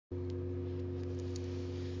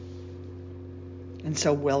And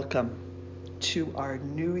so welcome to our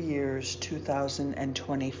New Year's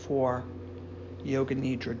 2024 Yoga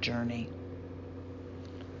Nidra journey.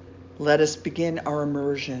 Let us begin our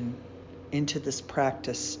immersion into this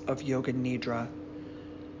practice of Yoga Nidra,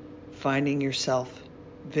 finding yourself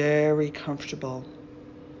very comfortable,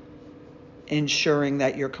 ensuring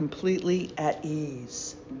that you're completely at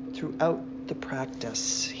ease throughout the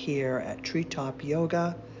practice here at Treetop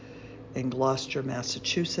Yoga in Gloucester,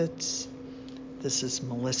 Massachusetts. This is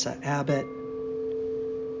Melissa Abbott.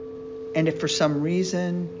 And if for some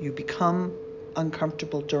reason you become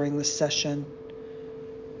uncomfortable during the session,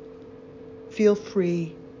 feel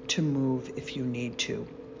free to move if you need to.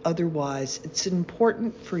 Otherwise, it's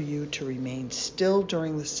important for you to remain still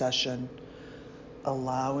during the session,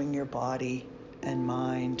 allowing your body and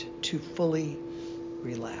mind to fully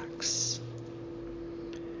relax.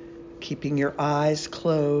 Keeping your eyes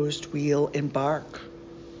closed, we'll embark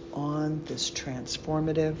on this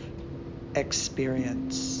transformative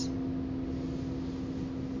experience.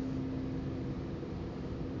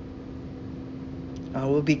 I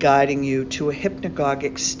will be guiding you to a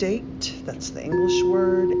hypnagogic state. That's the English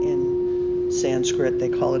word. In Sanskrit, they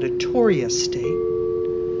call it a turiya state.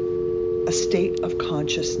 A state of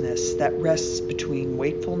consciousness that rests between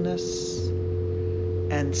wakefulness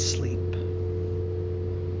and sleep.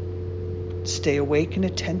 Stay awake and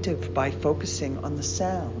attentive by focusing on the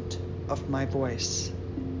sound of my voice.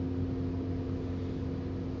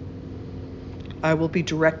 I will be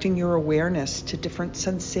directing your awareness to different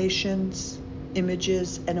sensations,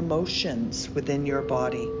 images, and emotions within your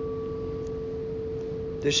body.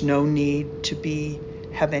 There's no need to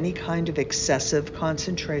have any kind of excessive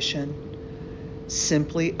concentration.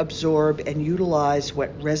 Simply absorb and utilize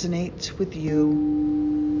what resonates with you,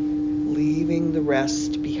 leaving the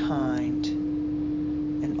rest behind,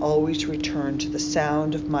 and always return to the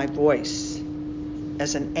sound of my voice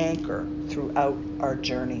as an anchor throughout our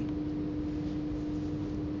journey.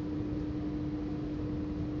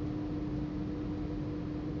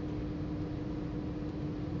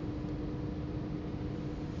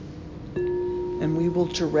 And we will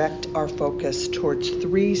direct our focus towards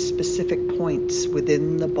 3 specific points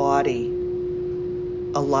within the body,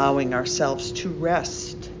 allowing ourselves to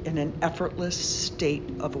rest in an effortless state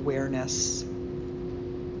of awareness.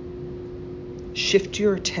 Shift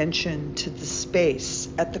your attention to the space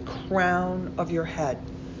at the crown of your head,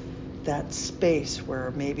 that space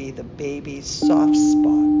where maybe the baby's soft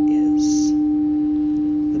spot is,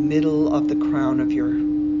 the middle of the crown of your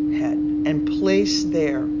head, and place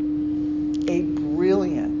there a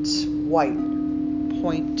brilliant white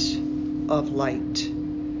point of light.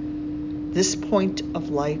 This point of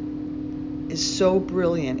light is so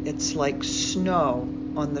brilliant, it's like snow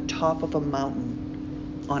on the top of a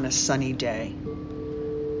mountain on a sunny day.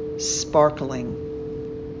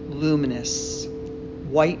 Sparkling, luminous,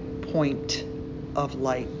 white point of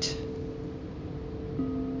light.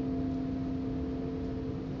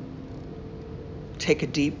 Take a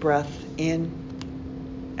deep breath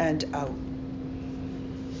in and out.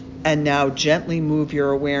 And now gently move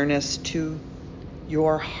your awareness to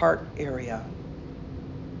your heart area,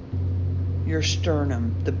 your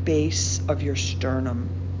sternum, the base of your sternum,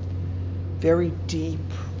 very deep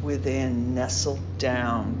within, nestled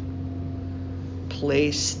down.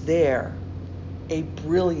 Place there a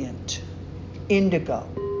brilliant indigo,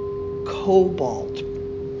 cobalt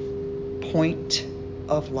point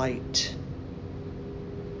of light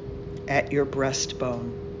at your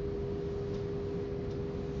breastbone.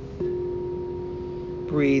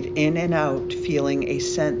 Breathe in and out, feeling a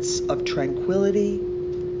sense of tranquility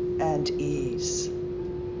and ease.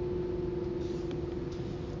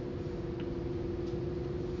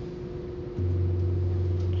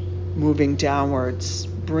 Moving downwards,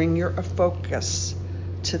 bring your focus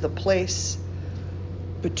to the place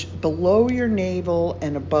below your navel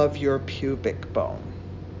and above your pubic bone.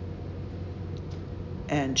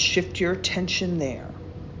 And shift your attention there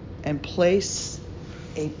and place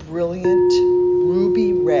a brilliant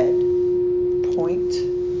ruby red point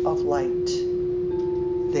of light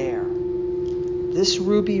there. This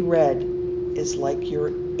ruby red is like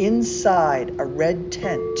you're inside a red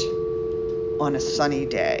tent on a sunny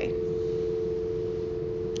day.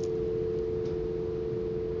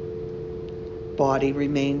 Body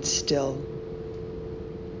remains still,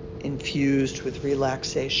 infused with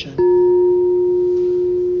relaxation.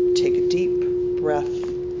 Take a deep breath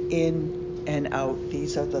in and out.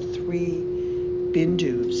 These are the 3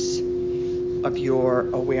 bindus of your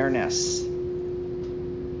awareness.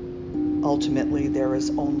 Ultimately, there is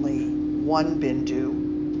only one bindu,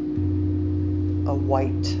 a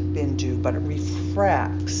white bindu, but it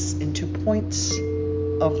refracts into points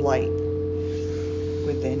of light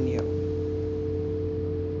within you.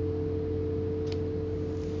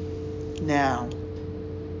 Now,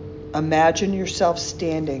 imagine yourself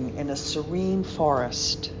standing in a serene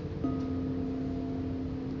forest.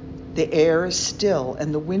 The air is still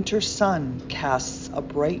and the winter sun casts a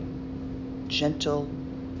bright, gentle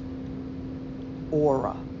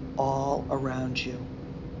aura all around you.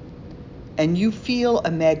 And you feel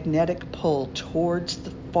a magnetic pull towards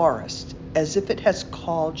the forest as if it has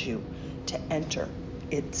called you to enter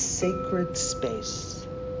its sacred space.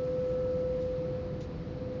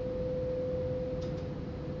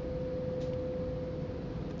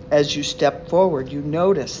 As you step forward, you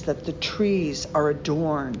notice that the trees are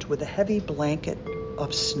adorned with a heavy blanket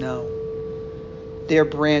of snow, their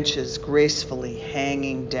branches gracefully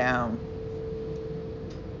hanging down,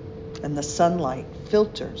 and the sunlight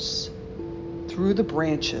filters through the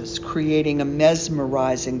branches, creating a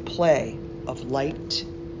mesmerizing play of light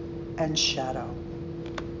and shadow.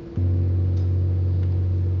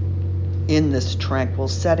 In this tranquil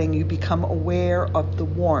setting, you become aware of the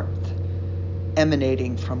warmth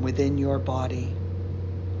emanating from within your body.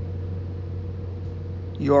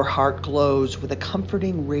 Your heart glows with a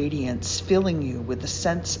comforting radiance, filling you with a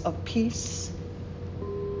sense of peace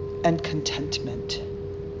and contentment.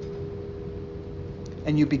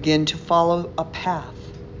 And you begin to follow a path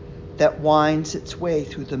that winds its way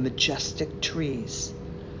through the majestic trees,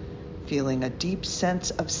 feeling a deep sense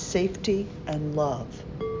of safety and love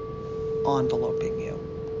enveloping you.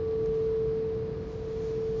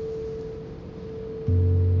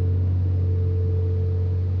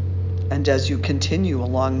 And as you continue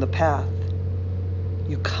along the path,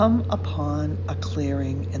 you come upon a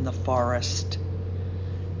clearing in the forest.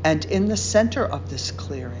 And in the center of this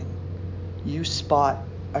clearing, you spot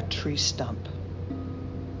a tree stump,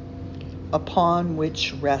 upon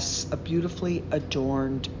which rests a beautifully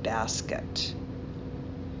adorned basket.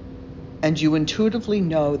 And you intuitively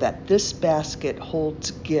know that this basket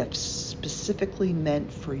holds gifts specifically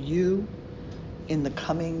meant for you in the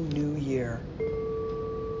coming new year.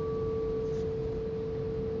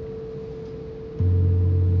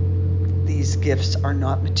 These gifts are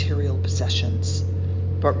not material possessions,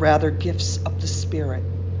 but rather gifts of the Spirit,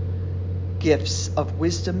 gifts of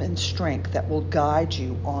wisdom and strength that will guide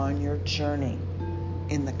you on your journey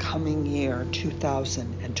in the coming year,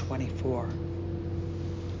 2024.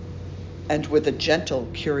 And with a gentle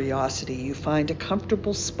curiosity, you find a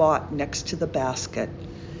comfortable spot next to the basket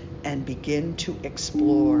and begin to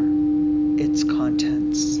explore its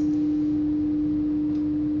contents.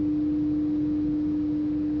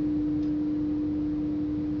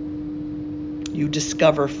 You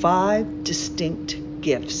discover 5 distinct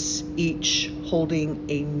gifts, each holding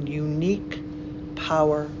a unique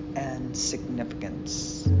power and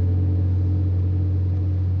significance.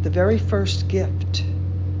 The very first gift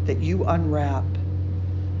that you unwrap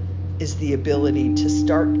is the ability to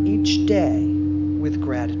start each day with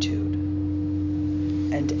gratitude.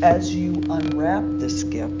 And as you unwrap this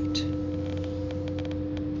gift,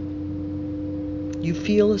 you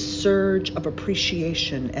feel a surge of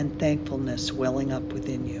appreciation and thankfulness welling up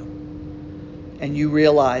within you. And you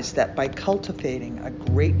realize that by cultivating a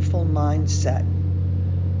grateful mindset,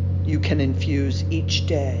 you can infuse each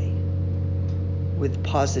day with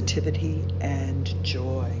positivity and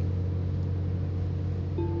joy.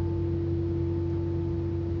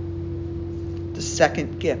 The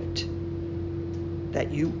second gift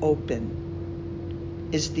that you open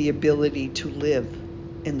is the ability to live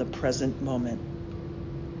in the present moment.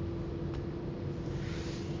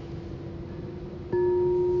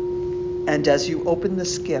 And as you open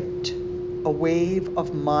this gift, a wave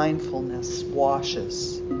of mindfulness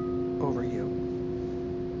washes over you.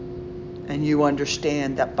 And you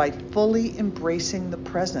understand that by fully embracing the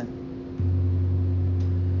present,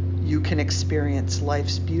 you can experience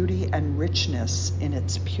life's beauty and richness in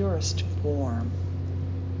its purest form.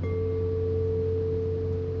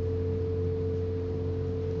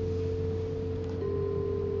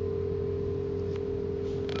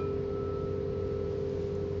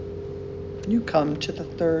 You come to the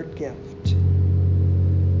third gift.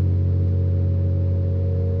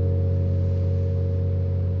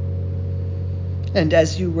 And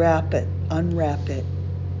as you unwrap it,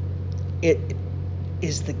 it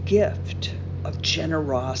is the gift of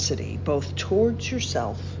generosity, both towards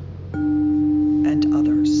yourself and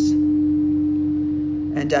others.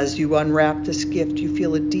 And as you unwrap this gift, you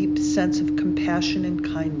feel a deep sense of compassion and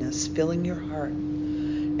kindness filling your heart.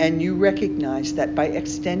 And you recognize that by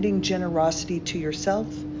extending generosity to yourself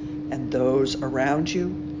and those around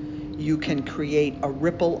you, you can create a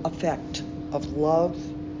ripple effect of love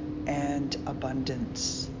and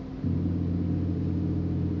abundance.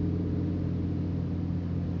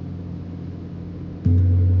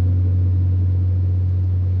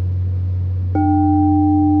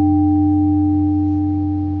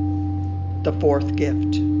 The fourth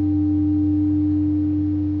gift.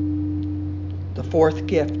 The fourth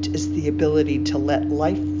gift is the ability to let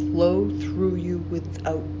life flow through you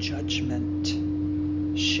without judgment,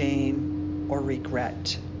 shame, or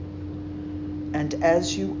regret. And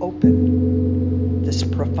as you open this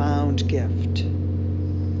profound gift,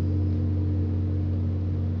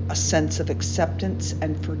 a sense of acceptance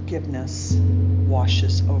and forgiveness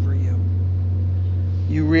washes over you.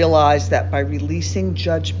 You realize that by releasing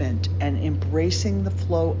judgment and embracing the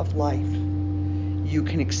flow of life, you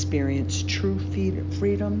can experience true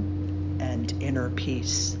freedom and inner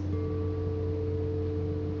peace.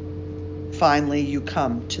 Finally, you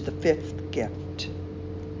come to the fifth gift.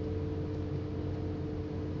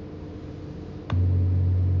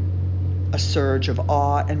 A surge of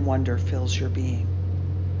awe and wonder fills your being.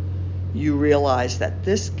 You realize that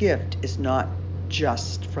this gift is not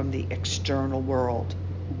just from the external world,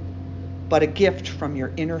 but a gift from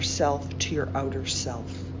your inner self to your outer self.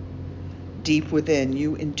 Deep within,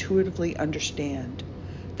 you intuitively understand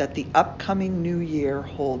that the upcoming new year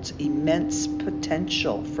holds immense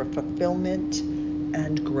potential for fulfillment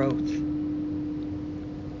and growth.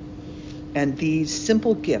 And these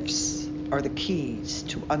simple gifts are the keys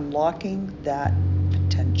to unlocking that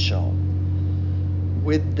potential.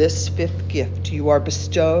 With this fifth gift, you are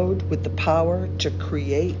bestowed with the power to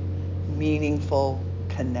create meaningful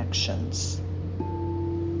connections.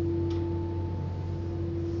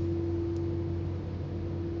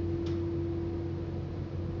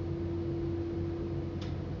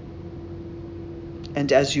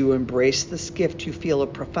 And as you embrace this gift, you feel a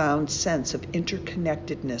profound sense of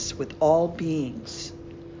interconnectedness with all beings.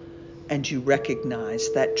 And you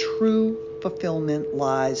recognize that true fulfillment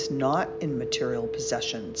lies not in material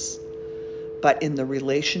possessions, but in the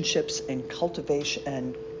relationships and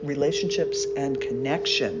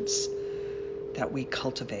connections that we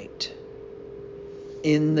cultivate.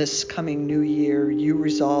 In this coming new year, you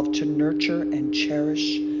resolve to nurture and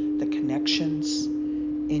cherish the connections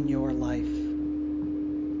in your life.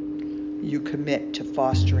 You commit to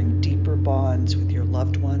fostering deeper bonds with your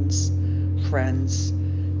loved ones, friends,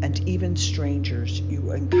 and even strangers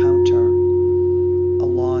you encounter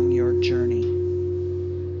along your journey.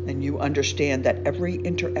 And you understand that every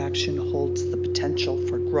interaction holds the potential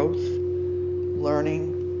for growth,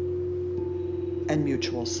 learning, and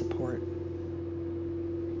mutual support.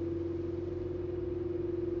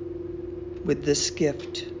 With this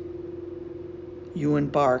gift, you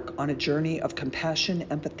embark on a journey of compassion,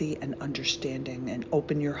 empathy, and understanding, and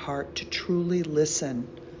open your heart to truly listen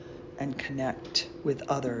and connect with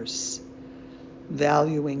others,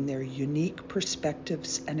 valuing their unique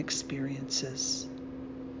perspectives and experiences.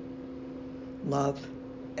 Love,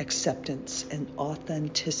 acceptance, and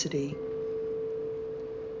authenticity,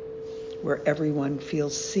 where everyone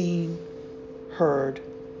feels seen, heard,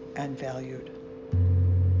 and valued.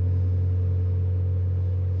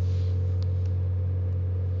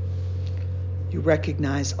 You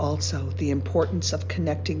recognize also the importance of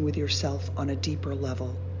connecting with yourself on a deeper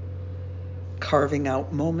level, carving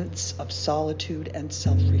out moments of solitude and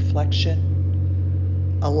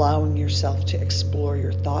self-reflection, allowing yourself to explore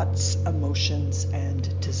your thoughts, emotions,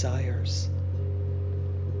 and desires.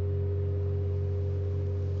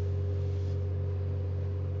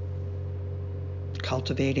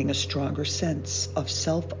 Cultivating a stronger sense of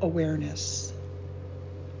self-awareness.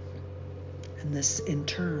 And this, in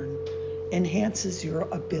turn, enhances your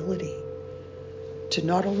ability to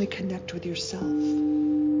not only connect with yourself,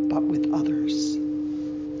 but with others.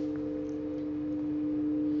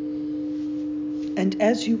 And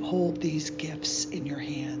as you hold these gifts in your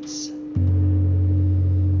hands,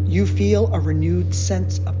 you feel a renewed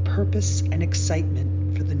sense of purpose and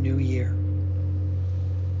excitement for the new year.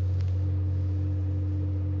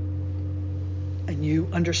 And you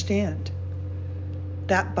understand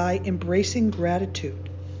that by embracing gratitude,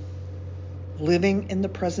 living in the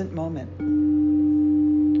present moment,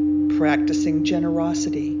 practicing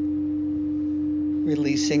generosity,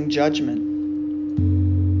 releasing judgment,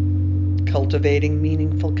 cultivating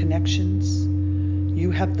meaningful connections,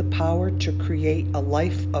 you have the power to create a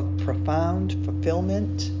life of profound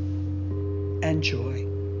fulfillment and joy.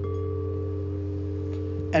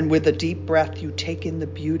 And with a deep breath, you take in the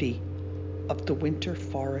beauty of the winter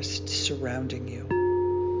forest surrounding you,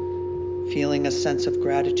 feeling a sense of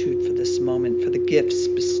gratitude for this moment, for the gifts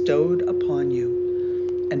bestowed upon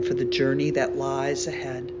you, and for the journey that lies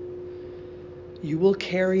ahead. You will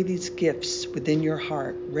carry these gifts within your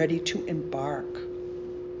heart, ready to embark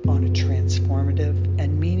on a transformative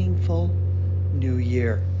and meaningful new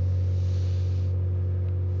year.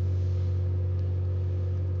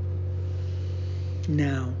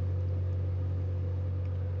 Now,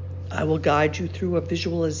 I will guide you through a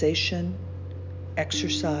visualization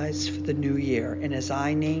exercise for the new year. And as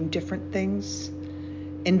I name different things,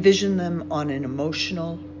 envision them on an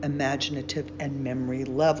emotional, imaginative, and memory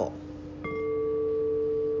level.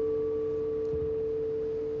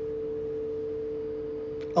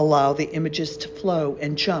 Allow the images to flow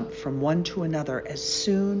and jump from one to another as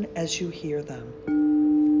soon as you hear them.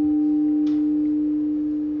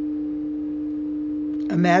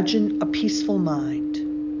 Imagine a peaceful mind,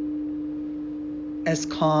 as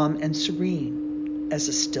calm and serene as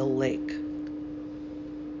a still lake.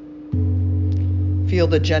 Feel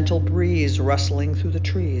the gentle breeze rustling through the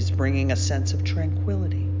trees, bringing a sense of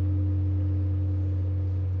tranquility.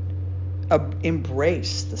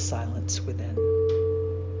 Embrace the silence within.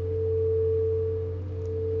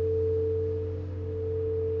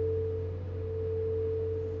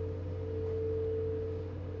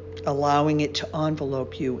 Allowing it to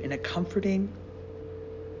envelope you in a comforting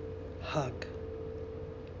hug.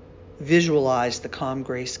 Visualize the calm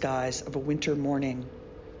gray skies of a winter morning,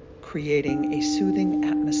 creating a soothing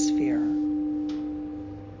atmosphere.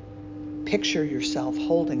 Picture yourself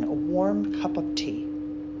holding a warm cup of tea.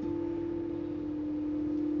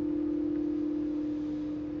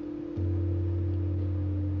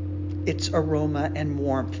 Its aroma and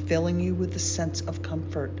warmth filling you with a sense of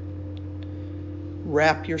comfort.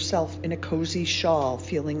 Wrap yourself in a cozy shawl,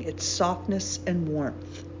 feeling its softness and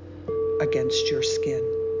warmth against your skin.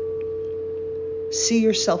 See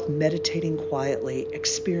yourself meditating quietly,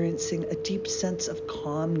 experiencing a deep sense of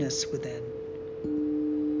calmness within.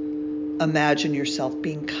 Imagine yourself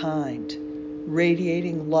being kind,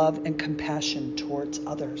 radiating love and compassion towards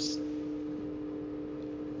others.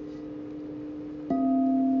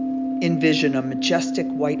 Envision a majestic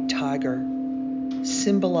white tiger,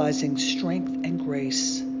 symbolizing strength and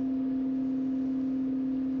grace.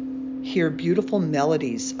 Hear beautiful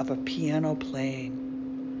melodies of a piano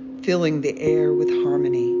playing, filling the air with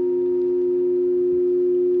harmony.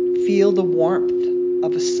 Feel the warmth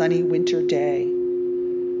of a sunny winter day,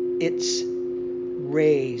 its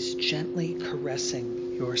rays gently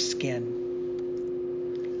caressing your skin.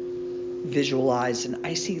 Visualize an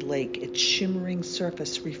icy lake, its shimmering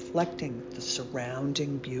surface reflecting the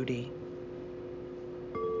surrounding beauty.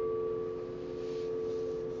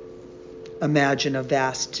 Imagine a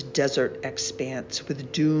vast desert expanse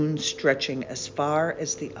with dunes stretching as far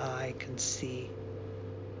as the eye can see.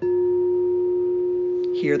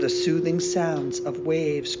 Hear the soothing sounds of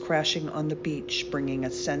waves crashing on the beach, bringing a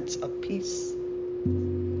sense of peace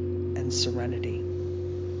and serenity.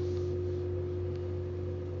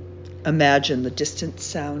 Imagine the distant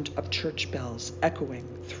sound of church bells echoing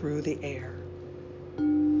through the air.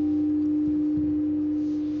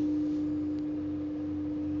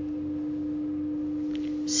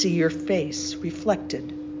 See your face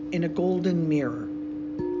reflected in a golden mirror,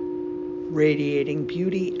 radiating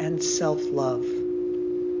beauty and self-love.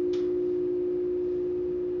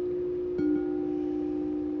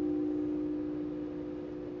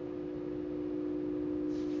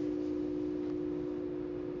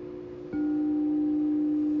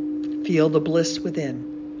 Feel the bliss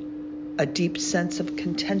within, a deep sense of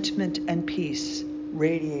contentment and peace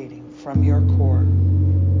radiating from your core.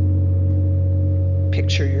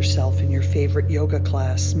 Picture yourself in your favorite yoga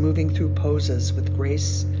class, moving through poses with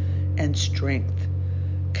grace and strength,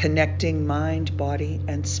 connecting mind, body,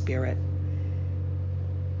 and spirit.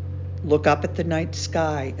 Look up at the night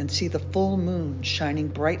sky and see the full moon shining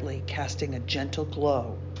brightly, casting a gentle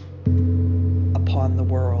glow upon the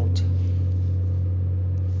world.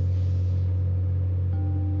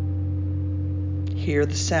 Hear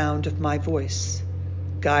the sound of my voice,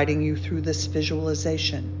 guiding you through this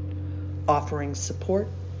visualization, offering support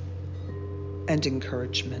and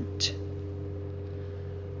encouragement.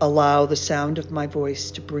 Allow the sound of my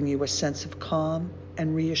voice to bring you a sense of calm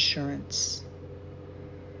and reassurance.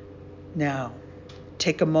 Now,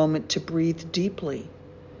 take a moment to breathe deeply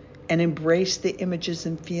and embrace the images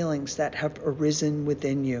and feelings that have arisen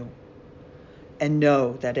within you. And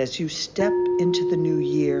know that as you step into the new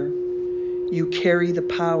year, you carry the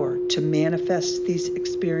power to manifest these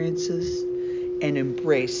experiences and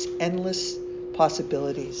embrace endless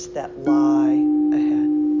possibilities that lie ahead.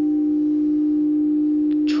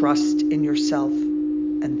 Trust in yourself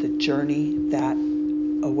and the journey that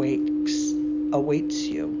awaits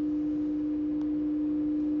you.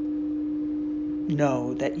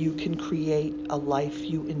 know that you can create a life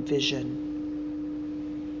you envision.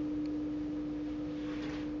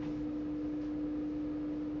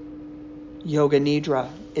 Yoga Nidra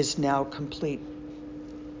is now complete.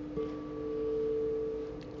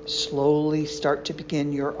 Slowly start to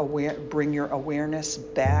bring your awareness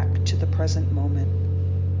back to the present moment.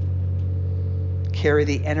 Carry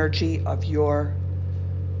the energy of your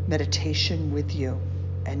meditation with you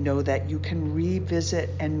and know that you can revisit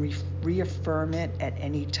and reaffirm it at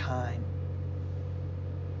any time.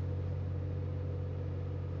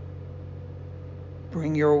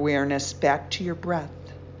 Bring your awareness back to your breath.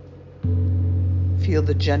 Feel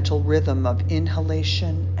the gentle rhythm of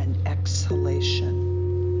inhalation and exhalation,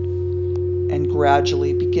 and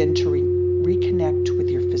gradually begin to reconnect with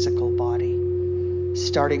your physical body,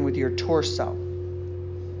 starting with your torso,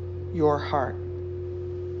 your heart,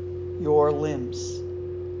 your limbs,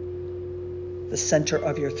 the center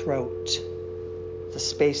of your throat, the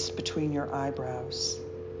space between your eyebrows,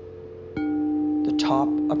 the top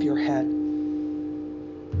of your head,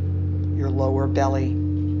 your lower belly.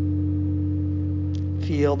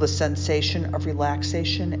 Feel the sensation of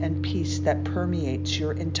relaxation and peace that permeates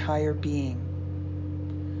your entire being.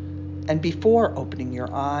 And before opening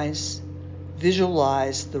your eyes,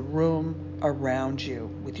 visualize the room around you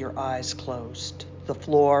with your eyes closed, the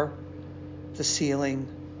floor, the ceiling,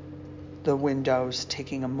 the windows,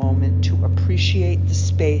 taking a moment to appreciate the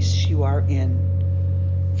space you are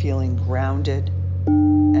in, feeling grounded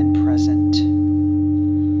and present.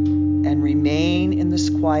 And remain in this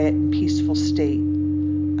quiet and peaceful state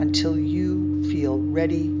until you feel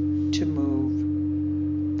ready to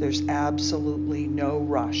move. There's absolutely no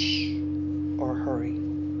rush or hurry.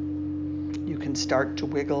 You can start to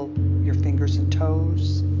wiggle your fingers and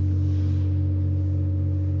toes,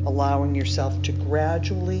 allowing yourself to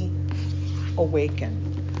gradually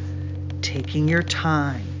awaken, taking your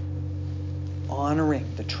time,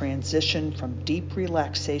 honoring the transition from deep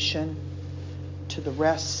relaxation to the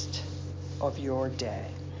rest of your day.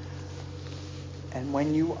 And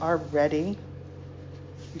when you are ready,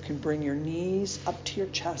 you can bring your knees up to your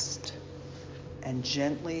chest and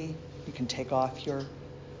gently you can take off your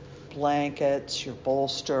blankets, your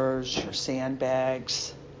bolsters, your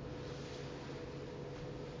sandbags.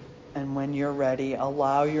 And when you're ready,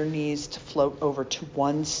 allow your knees to float over to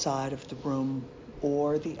one side of the room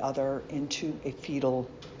or the other into a fetal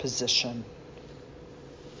position.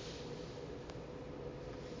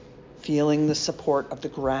 Feeling the support of the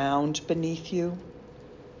ground beneath you,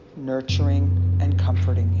 nurturing and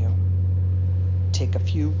comforting you. Take a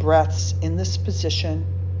few breaths in this position,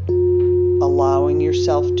 allowing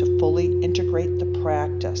yourself to fully integrate the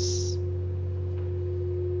practice.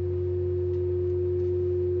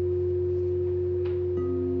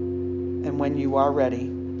 And when you are ready,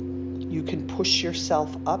 you can push yourself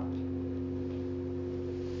up,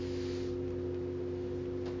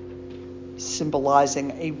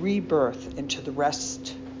 symbolizing a rebirth into the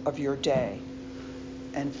rest of your day,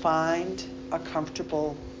 and find a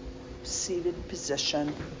comfortable seated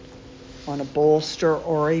position on a bolster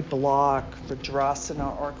or a block,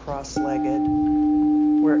 Vajrasana or cross-legged,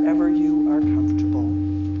 wherever you are comfortable.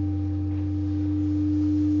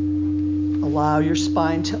 Allow your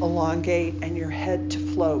spine to elongate and your head to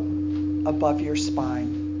float above your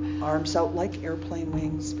spine. Arms out like airplane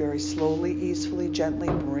wings, very slowly, easily, gently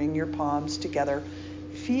bring your palms together.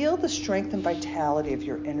 Feel the strength and vitality of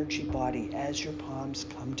your energy body as your palms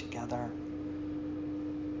come together.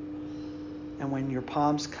 And when your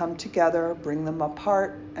palms come together, bring them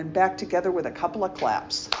apart and back together with a couple of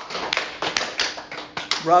claps.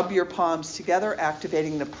 Rub your palms together,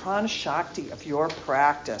 activating the prana shakti of your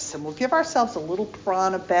practice. And we'll give ourselves a little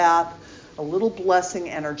prana bath, a little blessing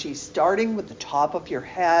energy, starting with the top of your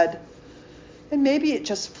head. And maybe it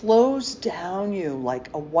just flows down you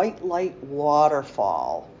like a white light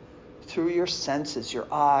waterfall through your senses, your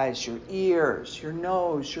eyes, your ears, your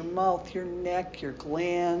nose, your mouth, your neck, your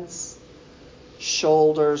glands,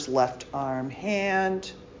 shoulders, left arm,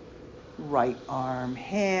 hand, right arm,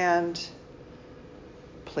 hand.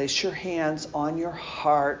 Place your hands on your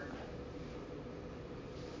heart,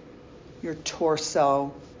 your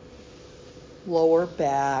torso, lower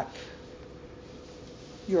back,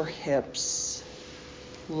 your hips,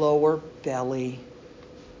 lower belly,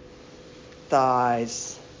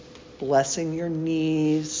 thighs, blessing your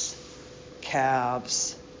knees,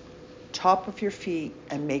 calves, top of your feet,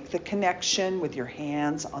 and make the connection with your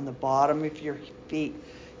hands on the bottom of your feet.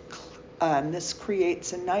 And this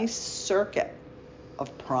creates a nice circuit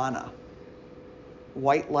of prana,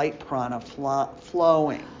 white light prana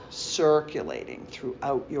flowing, circulating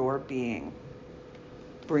throughout your being.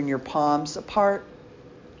 Bring your palms apart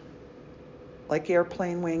like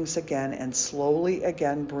airplane wings again, and slowly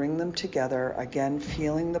again bring them together, again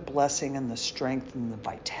feeling the blessing and the strength and the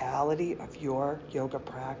vitality of your yoga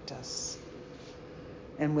practice.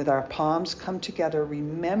 And with our palms come together,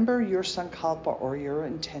 remember your sankalpa or your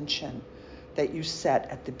intention that you set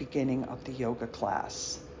at the beginning of the yoga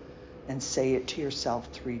class, and say it to yourself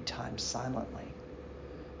 3 times silently,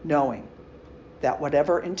 knowing that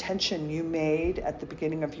whatever intention you made at the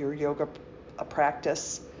beginning of your yoga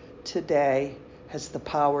practice today has the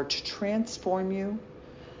power to transform you,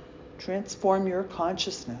 transform your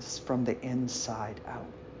consciousness from the inside out.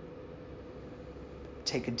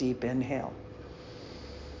 Take a deep inhale.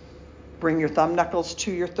 Bring your thumb knuckles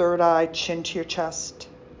to your third eye, chin to your chest.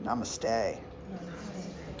 Namaste.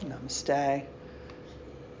 Namaste. Namaste.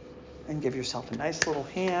 And give yourself a nice little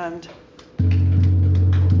hand.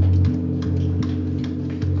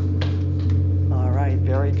 All right,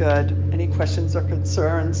 very good. Any questions or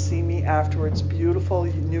concerns? See me afterwards. Beautiful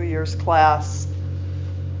New Year's class.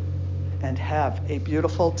 And have a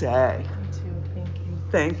beautiful day. You too. Thank you.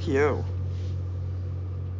 Thank you.